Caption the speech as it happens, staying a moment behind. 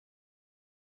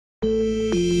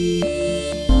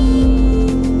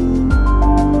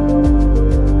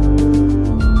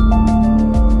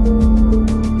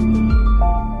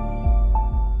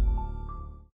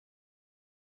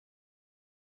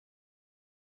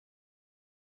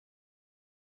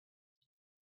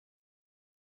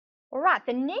All right,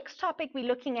 the next topic we're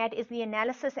looking at is the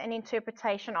analysis and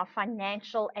interpretation of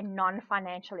financial and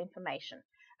non-financial information.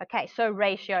 Okay, so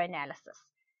ratio analysis.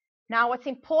 Now, what's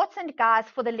important, guys,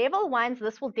 for the level 1s,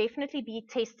 this will definitely be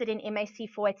tested in MAC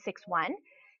 4861.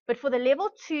 But for the level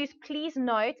 2s, please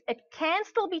note, it can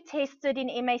still be tested in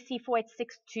MAC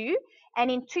 4862.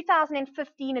 And in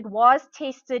 2015, it was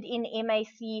tested in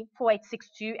MAC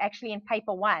 4862, actually in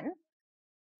paper 1.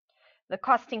 The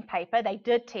costing paper, they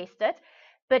did test it.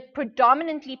 But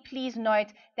predominantly, please note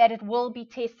that it will be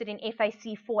tested in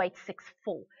FAC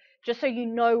 4864, just so you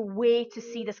know where to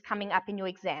see this coming up in your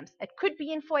exams. It could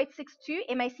be in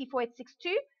 4862, MAC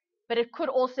 4862, but it could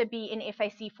also be in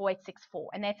FAC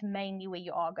 4864, and that's mainly where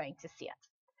you are going to see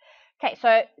it. Okay,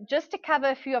 so just to cover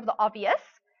a few of the obvious,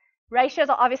 ratios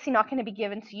are obviously not going to be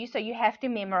given to you, so you have to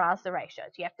memorize the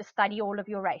ratios. You have to study all of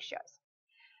your ratios.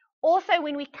 Also,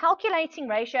 when we're calculating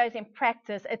ratios in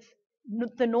practice, it's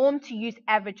the norm to use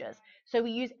averages. So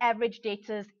we use average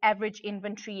debtors, average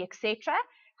inventory, etc.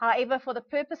 However, for the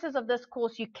purposes of this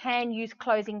course, you can use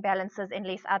closing balances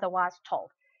unless otherwise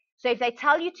told. So if they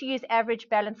tell you to use average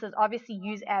balances, obviously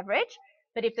use average.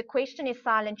 But if the question is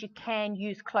silent, you can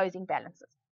use closing balances.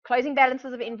 Closing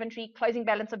balances of inventory, closing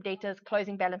balance of debtors,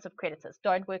 closing balance of creditors.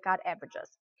 Don't work out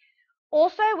averages.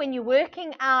 Also, when you're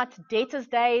working out debtors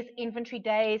days, inventory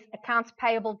days, accounts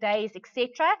payable days,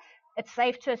 etc., it's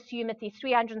safe to assume that there's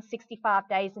 365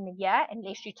 days in the year,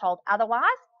 unless you're told otherwise.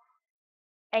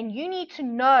 And you need to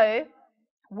know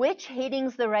which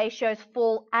headings the ratios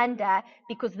fall under,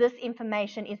 because this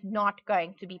information is not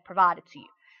going to be provided to you.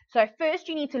 So first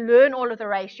you need to learn all of the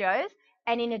ratios,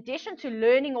 and in addition to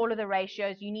learning all of the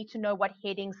ratios, you need to know what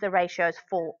headings the ratios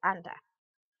fall under.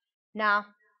 Now,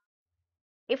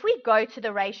 if we go to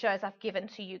the ratios I've given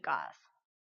to you guys.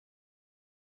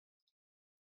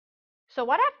 So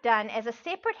what I've done as a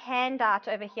separate handout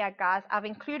over here, guys, I've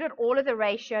included all of the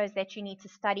ratios that you need to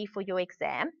study for your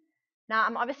exam. Now,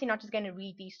 I'm obviously not just going to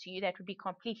read these to you. That would be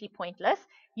completely pointless.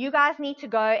 You guys need to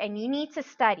go and you need to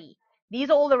study. These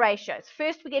are all the ratios.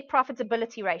 First, we get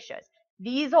profitability ratios.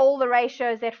 These are all the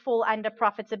ratios that fall under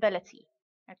profitability.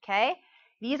 Okay?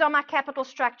 These are my capital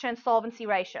structure and solvency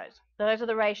ratios. Those are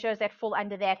the ratios that fall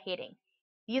under that heading.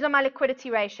 These are my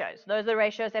liquidity ratios. Those are the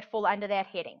ratios that fall under that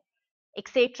heading,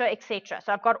 etc., etc.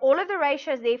 So I've got all of the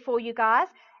ratios there for you guys.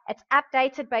 It's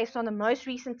updated based on the most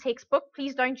recent textbook.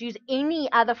 Please don't use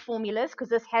any other formulas, because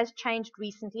this has changed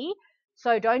recently.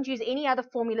 So don't use any other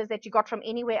formulas that you got from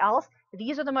anywhere else.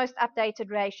 These are the most updated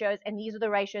ratios, and these are the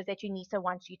ratios that UNISA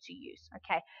wants you to use.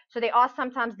 Okay, so there are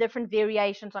sometimes different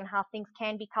variations on how things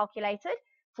can be calculated.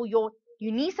 For your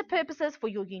UNISA purposes, for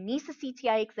your UNISA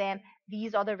CTA exam,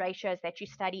 these are the ratios that you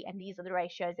study, and these are the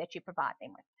ratios that you provide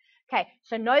them with. Okay,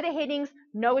 so know the headings,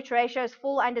 know which ratios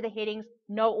fall under the headings,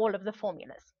 know all of the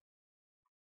formulas.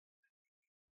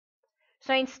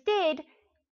 So instead,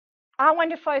 I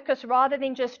want to focus, rather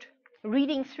than just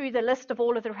reading through the list of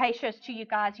all of the ratios to you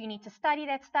guys, you need to study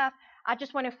that stuff. I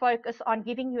just want to focus on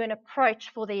giving you an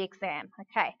approach for the exam.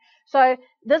 Okay, so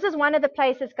this is one of the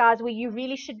places, guys, where you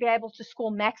really should be able to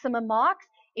score maximum marks.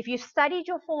 If you've studied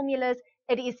your formulas,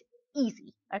 it is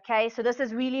easy. Okay, so this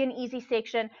is really an easy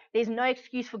section. There's no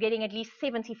excuse for getting at least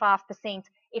 75%,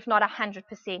 if not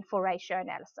 100% for ratio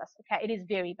analysis. Okay, it is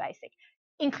very basic,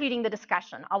 including the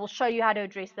discussion. I will show you how to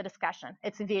address the discussion.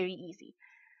 It's very easy.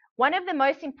 One of the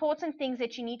most important things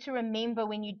that you need to remember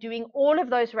when you're doing all of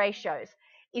those ratios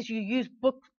is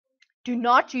do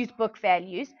not use book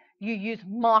values, you use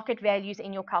market values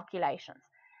in your calculations.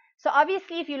 So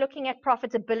obviously, if you're looking at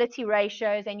profitability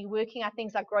ratios and you're working out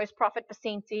things like gross profit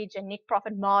percentage and net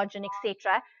profit margin,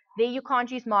 etc., there you can't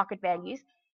use market values.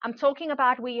 I'm talking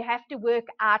about where you have to work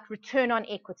out return on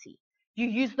equity. You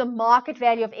use the market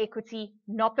value of equity,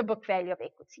 not the book value of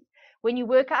equity. When you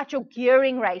work out your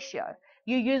gearing ratio,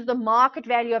 you use the market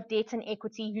value of debt and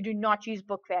equity. You do not use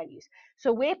book values.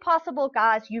 So where possible,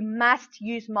 guys, you must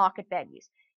use market values.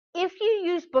 If you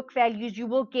use book values, you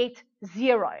will get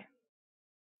 0.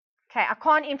 Okay, I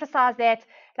can't emphasize that.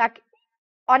 Like,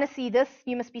 honestly, this,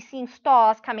 you must be seeing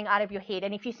stars coming out of your head.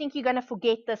 And if you think you're going to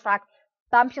forget this, like,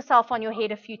 bump yourself on your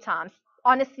head a few times.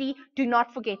 Honestly, do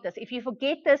not forget this. If you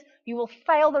forget this, you will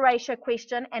fail the ratio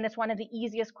question, and it's one of the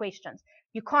easiest questions.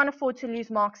 You can't afford to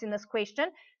lose marks in this question,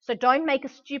 so don't make a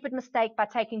stupid mistake by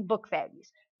taking book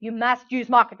values. You must use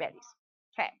market values.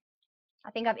 Okay,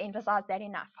 I think I've emphasized that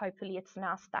enough. Hopefully it's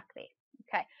now stuck there.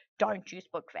 Okay, don't use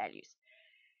book values.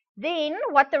 Then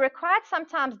what the required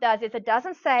sometimes does is it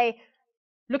doesn't say,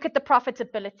 look at the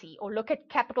profitability, or look at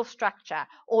capital structure,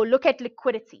 or look at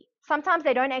liquidity. Sometimes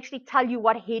they don't actually tell you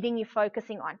what heading you're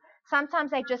focusing on.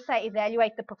 Sometimes they just say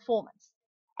evaluate the performance.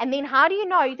 And then how do you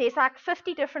know? There's like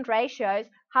 50 different ratios.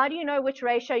 How do you know which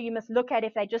ratio you must look at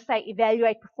if they just say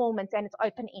evaluate performance and it's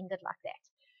open-ended like that?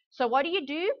 So what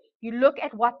do? You look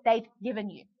at what they've given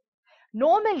you.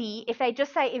 Normally, if they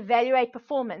just say evaluate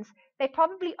performance, they've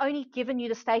probably only given you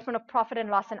the statement of profit and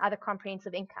loss and other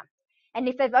comprehensive income. And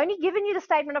if they've only given you the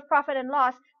statement of profit and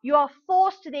loss, you are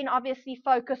forced to then obviously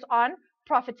focus on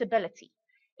profitability.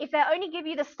 If they only give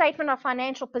you the statement of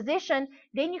financial position,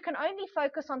 then you can only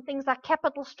focus on things like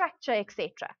capital structure, etc.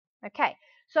 Okay,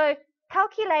 so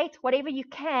calculate whatever you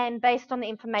can based on the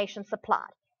information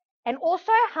supplied. And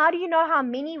also, how do you know how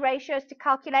many ratios to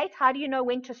calculate? How do you know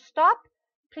when to stop?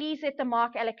 Please let the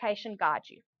mark allocation guide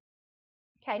you.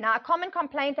 Okay, now a common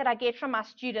complaint that I get from my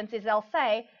students is they'll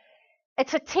say,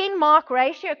 it's a 10-mark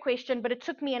ratio question, but it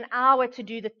took me an hour to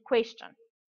do the question.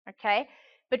 Okay,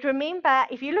 but remember,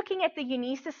 if you're looking at the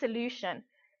UNISA solution,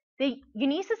 the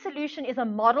UNISA solution is a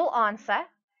model answer,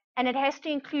 and it has to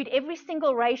include every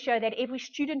single ratio that every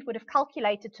student would have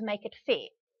calculated to make it fair.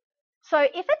 So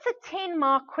if it's a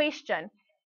 10-mark question,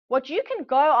 what you can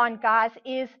go on, guys,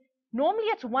 is normally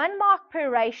it's 1 mark per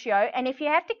ratio, and if you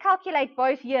have to calculate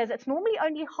both years, it's normally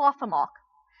only half a mark.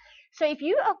 So if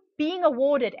you are being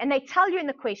awarded, and they tell you in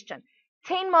the question,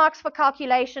 10 marks for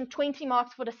calculation, 20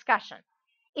 marks for discussion.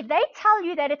 If they tell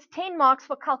you that it's 10 marks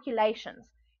for calculations,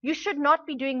 you should not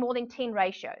be doing more than 10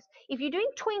 ratios. If you're doing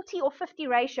 20 or 50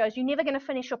 ratios, you're never going to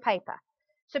finish your paper.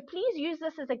 So please use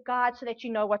this as a guide so that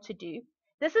you know what to do.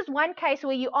 This is one case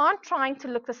where you aren't trying to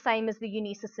look the same as the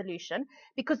UNISA solution,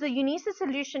 because the UNISA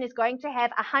solution is going to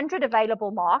have 100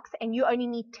 available marks and you only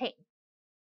need 10.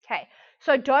 Okay,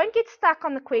 so don't get stuck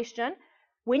on the question.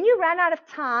 When you run out of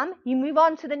time, you move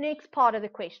on to the next part of the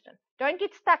question. Don't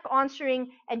get stuck answering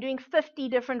and doing 50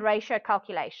 different ratio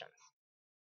calculations.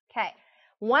 Okay,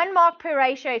 1 mark per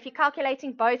ratio. If you're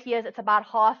calculating both years, it's about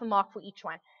half a mark for each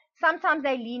one. Sometimes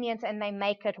they're lenient and they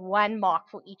make it 1 mark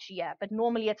for each year, but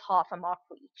normally it's half a mark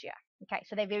for each year. Okay,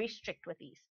 so they're very strict with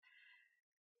these.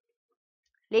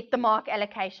 Let the mark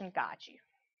allocation guide you.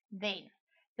 Then,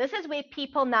 this is where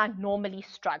people now normally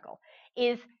struggle,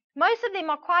 is most of them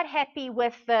are quite happy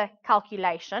with the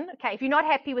calculation. Okay, if you're not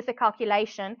happy with the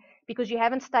calculation because you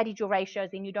haven't studied your ratios,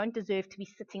 then you don't deserve to be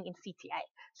sitting in CTA.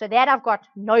 So that I've got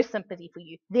no sympathy for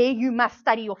you. There you must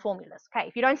study your formulas. Okay,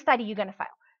 if you don't study, you're going to fail.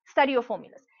 Study your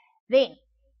formulas. Then,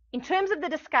 in terms of the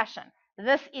discussion,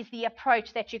 this is the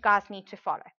approach that you guys need to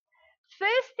follow.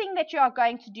 First thing that you are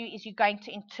going to do is you're going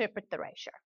to interpret the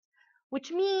ratio,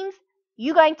 which means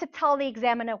you're going to tell the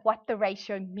examiner what the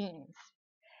ratio means.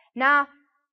 Now,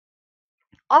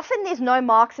 often there's no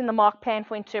marks in the mark plan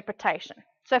for interpretation.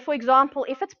 So, for example,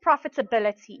 if it's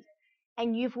profitability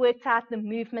and you've worked out the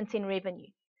movement in revenue,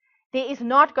 there is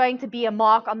not going to be a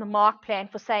mark on the mark plan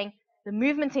for saying the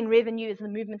movement in revenue is the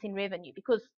movement in revenue,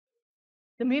 because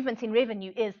the movement in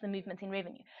revenue is the movement in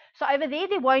revenue. So over there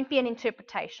won't be an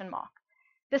interpretation mark.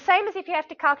 The same as if you have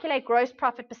to calculate gross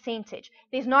profit percentage,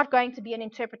 there's not going to be an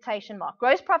interpretation mark.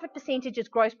 Gross profit percentage is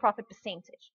gross profit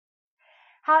percentage.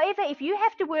 However, if you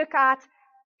have to work out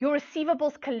your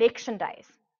receivables collection days,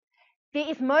 there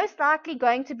is most likely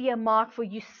going to be a mark for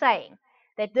you saying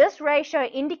that this ratio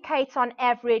indicates on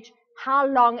average how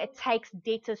long it takes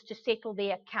debtors to settle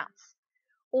their accounts.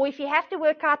 Or if you have to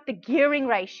work out the gearing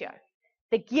ratio,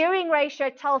 the gearing ratio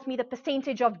tells me the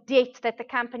percentage of debt that the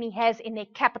company has in their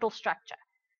capital structure.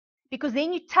 Because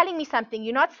then you're telling me something.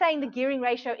 You're not saying the gearing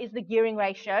ratio is the gearing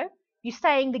ratio. You're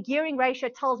saying the gearing ratio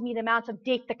tells me the amount of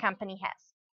debt the company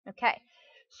has. Okay.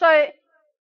 So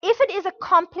if it is a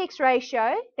complex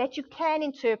ratio that you can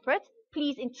interpret,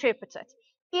 please interpret it.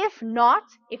 If not,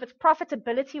 if it's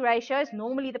profitability ratios,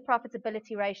 normally the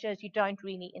profitability ratios you don't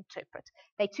really interpret.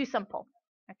 They're too simple.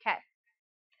 Okay.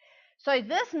 So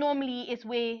this normally is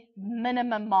where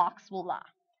minimum marks will lie.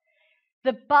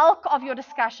 The bulk of your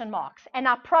discussion marks. And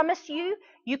I promise you,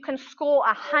 you can score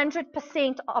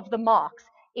 100% of the marks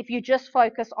if you just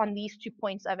focus on these 2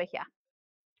 points over here.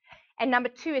 And number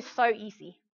 2 is so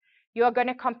easy. You are going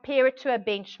to compare it to a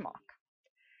benchmark,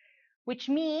 which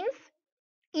means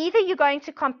either you're going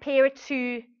to compare it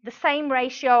to the same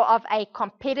ratio of a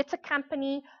competitor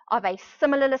company, of a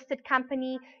similar listed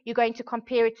company, you're going to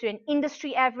compare it to an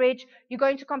industry average, you're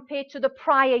going to compare it to the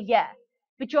prior year,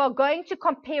 but you are going to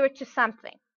compare it to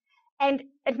something. And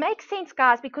it makes sense,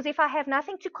 guys, because if I have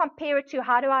nothing to compare it to,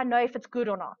 how do I know if it's good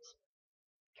or not?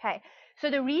 Okay, so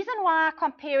the reason why I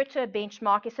compare it to a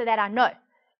benchmark is so that I know,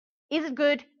 is it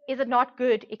good, is it not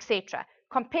good, etc.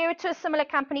 Compare it to a similar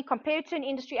company, compare it to an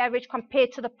industry average, compare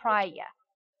it to the prior year.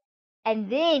 And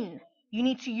then you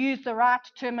need to use the right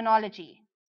terminology.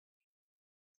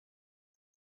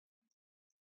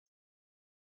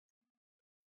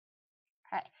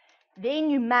 Okay. Then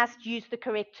you must use the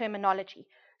correct terminology.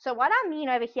 So what I mean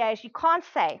over here is you can't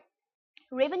say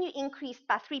revenue increased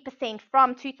by 3%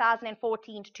 from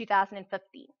 2014 to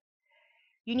 2015.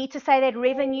 You need to say that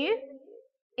revenue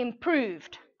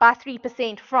improved by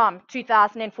 3% from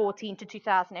 2014 to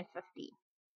 2015.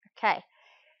 Okay.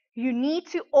 You need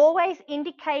to always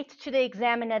indicate to the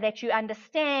examiner that you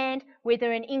understand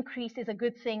whether an increase is a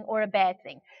good thing or a bad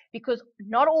thing, because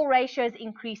not all ratios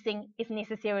increasing is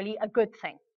necessarily a good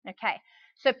thing. Okay,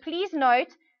 so please note,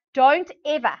 don't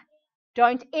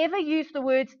ever use the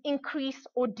words increase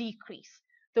or decrease.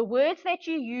 The words that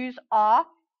you use are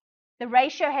the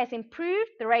ratio has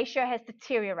improved, the ratio has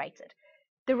deteriorated,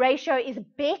 the ratio is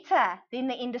better than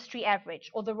the industry average,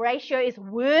 or the ratio is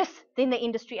worse than the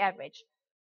industry average.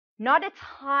 Not it's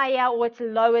higher or it's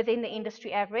lower than the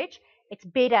industry average. It's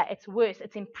better, it's worse,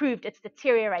 it's improved, it's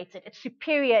deteriorated, it's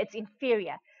superior, it's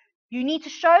inferior. You need to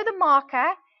show the marker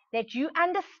that you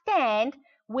understand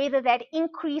whether that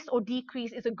increase or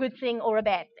decrease is a good thing or a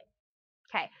bad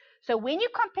thing. Okay, so when you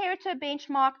compare it to a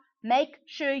benchmark, make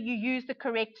sure you use the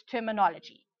correct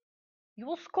terminology. You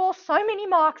will score so many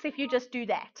marks if you just do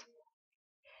that.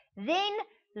 Then,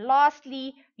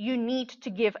 lastly, you need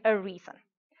to give a reason.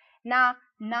 Now,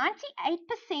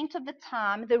 98% of the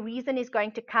time, the reason is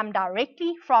going to come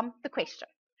directly from the question.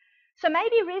 So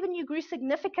maybe revenue grew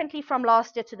significantly from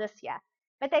last year to this year,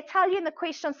 but they tell you in the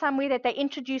question somewhere that they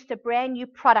introduced a brand new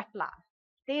product line.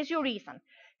 There's your reason.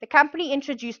 The company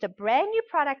introduced a brand new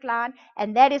product line,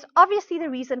 and that is obviously the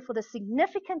reason for the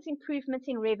significant improvement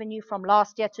in revenue from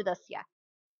last year to this year.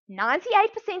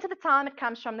 98% of the time, it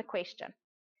comes from the question.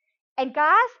 And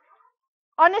guys,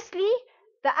 honestly,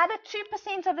 the other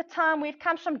 2% of the time where it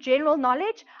comes from general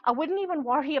knowledge, I wouldn't even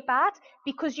worry about,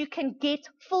 because you can get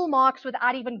full marks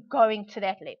without even going to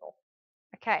that level.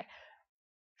 Okay.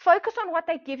 Focus on what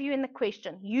they give you in the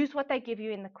question. Use what they give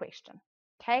you in the question.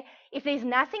 Okay. If there's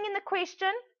nothing in the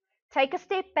question, take a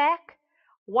step back.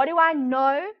 What do I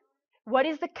know? What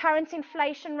is the current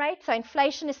inflation rate? So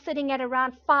inflation is sitting at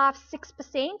around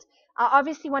 5-6%. I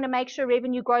obviously want to make sure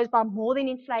revenue grows by more than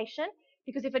inflation,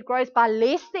 because if it grows by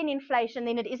less than inflation,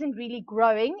 then it isn't really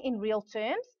growing in real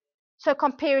terms. So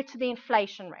compare it to the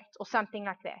inflation rate or something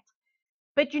like that.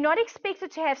 But you're not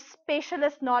expected to have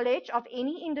specialist knowledge of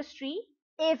any industry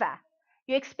ever.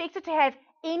 You're expected to have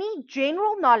any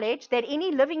general knowledge that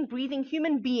any living, breathing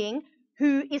human being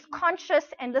who is conscious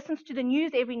and listens to the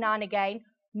news every now and again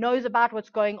knows about what's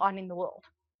going on in the world.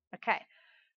 Okay.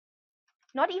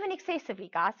 Not even excessively,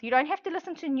 guys. You don't have to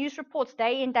listen to news reports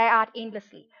day in, day out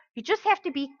endlessly. You just have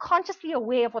to be consciously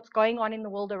aware of what's going on in the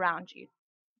world around you.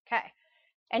 Okay.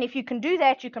 And if you can do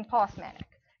that, you can pass MANAC.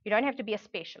 You don't have to be a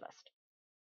specialist.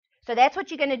 So that's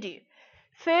what you're going to do.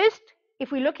 First,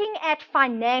 if we're looking at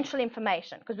financial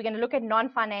information, because we're going to look at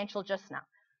non-financial just now.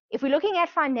 If we're looking at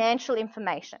financial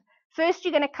information, first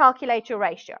you're going to calculate your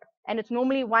ratio. And it's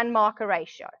normally 1 marker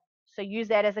ratio. So use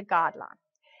that as a guideline.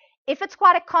 If it's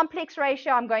quite a complex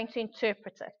ratio, I'm going to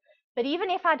interpret it. But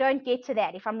even if I don't get to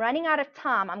that, if I'm running out of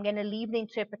time, I'm going to leave the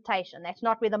interpretation. That's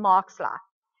not where the marks lie.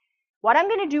 What I'm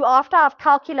going to do after I've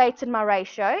calculated my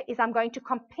ratio is I'm going to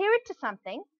compare it to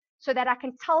something so that I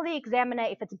can tell the examiner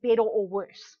if it's better or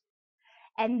worse.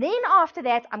 And then after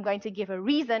that, I'm going to give a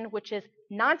reason, which is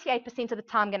 98% of the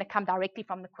time going to come directly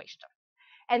from the question.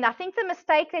 And I think the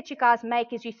mistake that you guys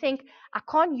make is you think, I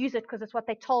can't use it because it's what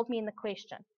they told me in the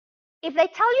question. If they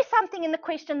tell you something in the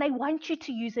question, they want you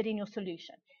to use it in your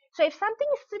solution. So if something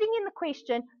is sitting in the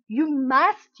question, you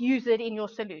must use it in your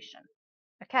solution.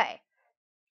 Okay.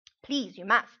 Please, you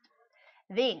must.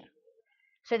 Then,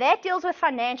 so that deals with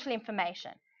financial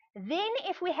information. Then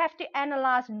if we have to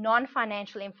analyze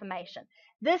non-financial information,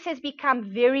 this has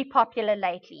become very popular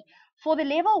lately. For the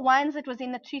level 1s, it was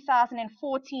in the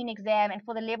 2014 exam, and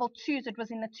for the level 2s, it was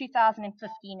in the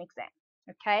 2015 exam.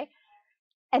 Okay.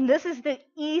 And this is the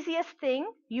easiest thing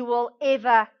you will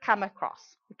ever come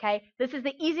across, okay? This is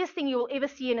the easiest thing you will ever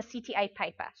see in a CTA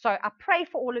paper. So I pray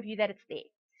for all of you that it's there.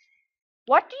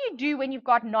 What do you do when you've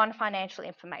got non-financial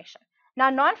information? Now,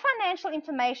 non-financial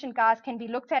information, guys, can be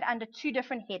looked at under 2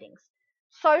 different headings.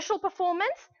 Social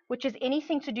performance, which is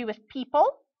anything to do with people,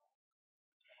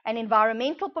 and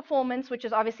environmental performance, which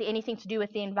is obviously anything to do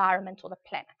with the environment or the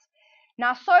planet.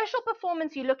 Now, social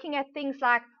performance, you're looking at things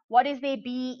like what is their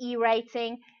BEE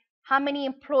rating, how many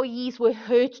employees were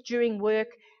hurt during work,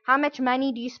 how much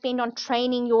money do you spend on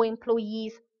training your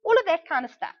employees, all of that kind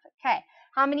of stuff, okay?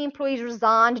 How many employees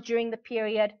resigned during the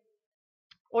period,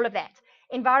 all of that.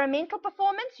 Environmental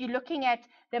performance, you're looking at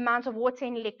the amount of water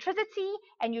and electricity,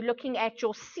 and you're looking at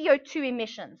your CO2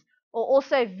 emissions, or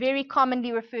also very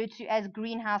commonly referred to as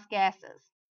greenhouse gases.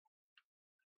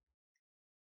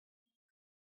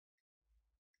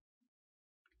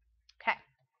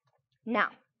 Now,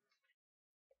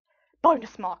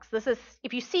 bonus marks. This is,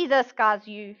 if you see this, guys,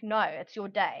 you know it's your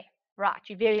day. Right,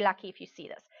 you're very lucky if you see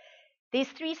this. There's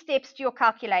 3 steps to your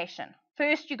calculation.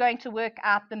 First, you're going to work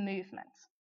out the movement.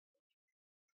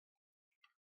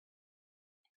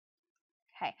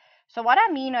 Okay, so what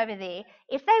I mean over there,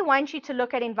 if they want you to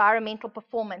look at environmental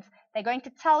performance, they're going to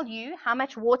tell you how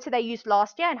much water they used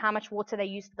last year and how much water they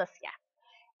used this year.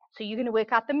 So you're going to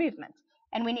work out the movement.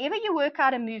 And whenever you work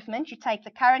out a movement, you take the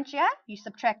current year, you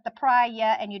subtract the prior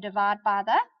year, and you divide by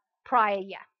the prior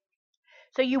year.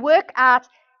 So you work out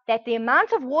that the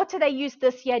amount of water they used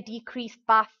this year decreased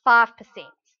by 5%.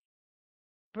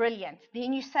 Brilliant.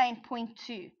 Then you say in point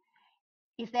 2,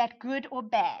 is that good or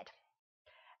bad?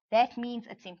 That means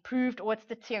it's improved or it's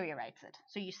deteriorated.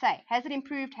 So you say, has it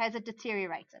improved, has it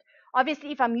deteriorated?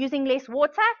 Obviously, if I'm using less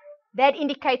water, that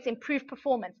indicates improved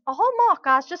performance. A whole mark,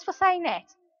 guys, just for saying that.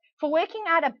 For working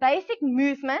out a basic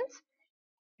movement,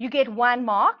 you get 1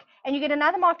 mark, and you get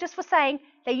another mark just for saying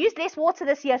they used less water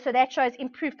this year, so that shows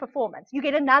improved performance. You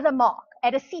get another mark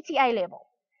at a CTA level.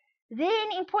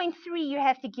 Then in point 3, you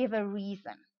have to give a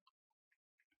reason.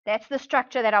 That's the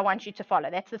structure that I want you to follow.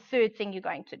 That's the third thing you're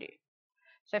going to do.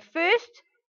 So first,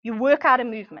 you work out a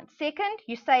movement. Second,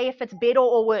 you say if it's better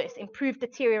or worse, improved,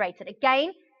 deteriorated.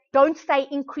 Again, don't say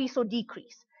increase or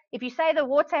decrease. If you say the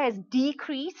water has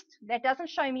decreased, that doesn't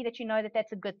show me that you know that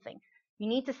that's a good thing. You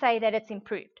need to say that it's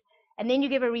improved. And then you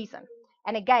give a reason.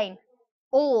 And again,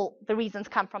 all the reasons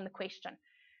come from the question.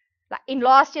 Like in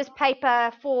last year's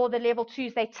paper for the level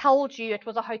 2s, they told you it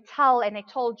was a hotel and they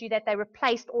told you that they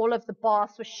replaced all of the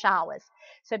baths with showers.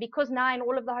 So because now in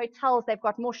all of the hotels, they've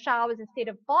got more showers instead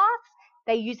of baths,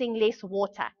 they're using less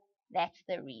water. That's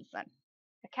the reason.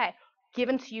 Okay,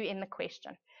 given to you in the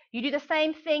question. You do the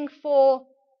same thing for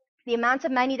the amount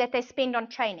of money that they spend on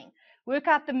training. Work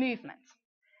out the movement.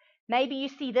 Maybe you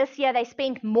see this year they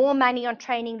spend more money on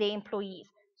training their employees.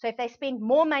 So if they spend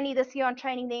more money this year on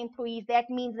training their employees, that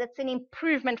means it's an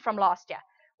improvement from last year.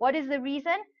 What is the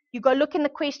reason? You go look in the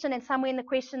question, and somewhere in the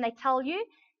question they tell you,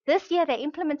 this year they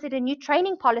implemented a new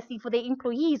training policy for their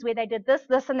employees where they did this,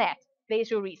 this, and that. There's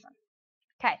your reason.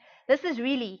 Okay, this is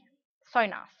really so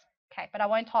nice. Okay, but I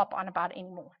won't harp on about it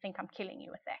anymore. I think I'm killing you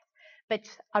with that. But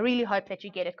I really hope that you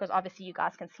get it, because obviously you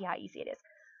guys can see how easy it is.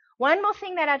 One more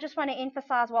thing that I just want to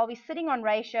emphasize while we're sitting on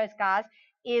ratios, guys,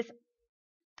 is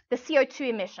the CO2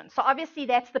 emissions. So obviously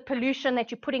that's the pollution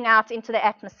that you're putting out into the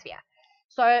atmosphere.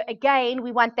 So again,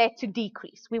 we want that to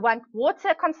decrease. We want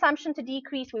water consumption to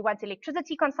decrease. We want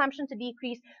electricity consumption to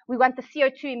decrease. We want the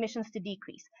CO2 emissions to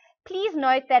decrease. Please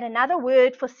note that another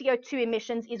word for CO2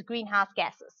 emissions is greenhouse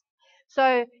gases.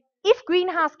 So if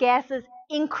greenhouse gases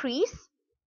increase,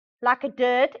 like it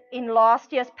did in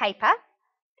last year's paper,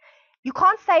 you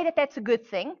can't say that that's a good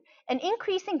thing. An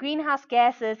increase in greenhouse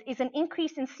gases is an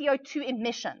increase in CO2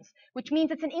 emissions, which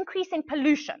means it's an increase in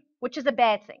pollution, which is a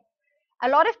bad thing. A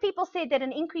lot of people said that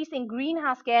an increase in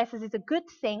greenhouse gases is a good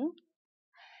thing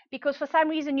because for some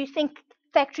reason you think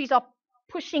factories are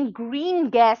pushing green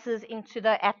gases into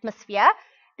the atmosphere.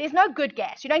 There's no good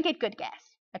gas. You don't get good gas,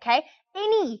 okay?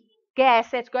 Any gas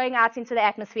that's going out into the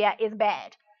atmosphere is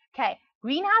bad, okay?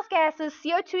 Greenhouse gases,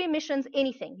 CO2 emissions,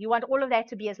 anything. You want all of that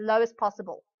to be as low as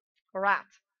possible, all right?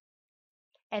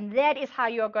 And that is how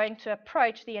you are going to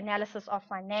approach the analysis of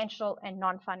financial and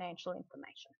non-financial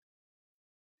information.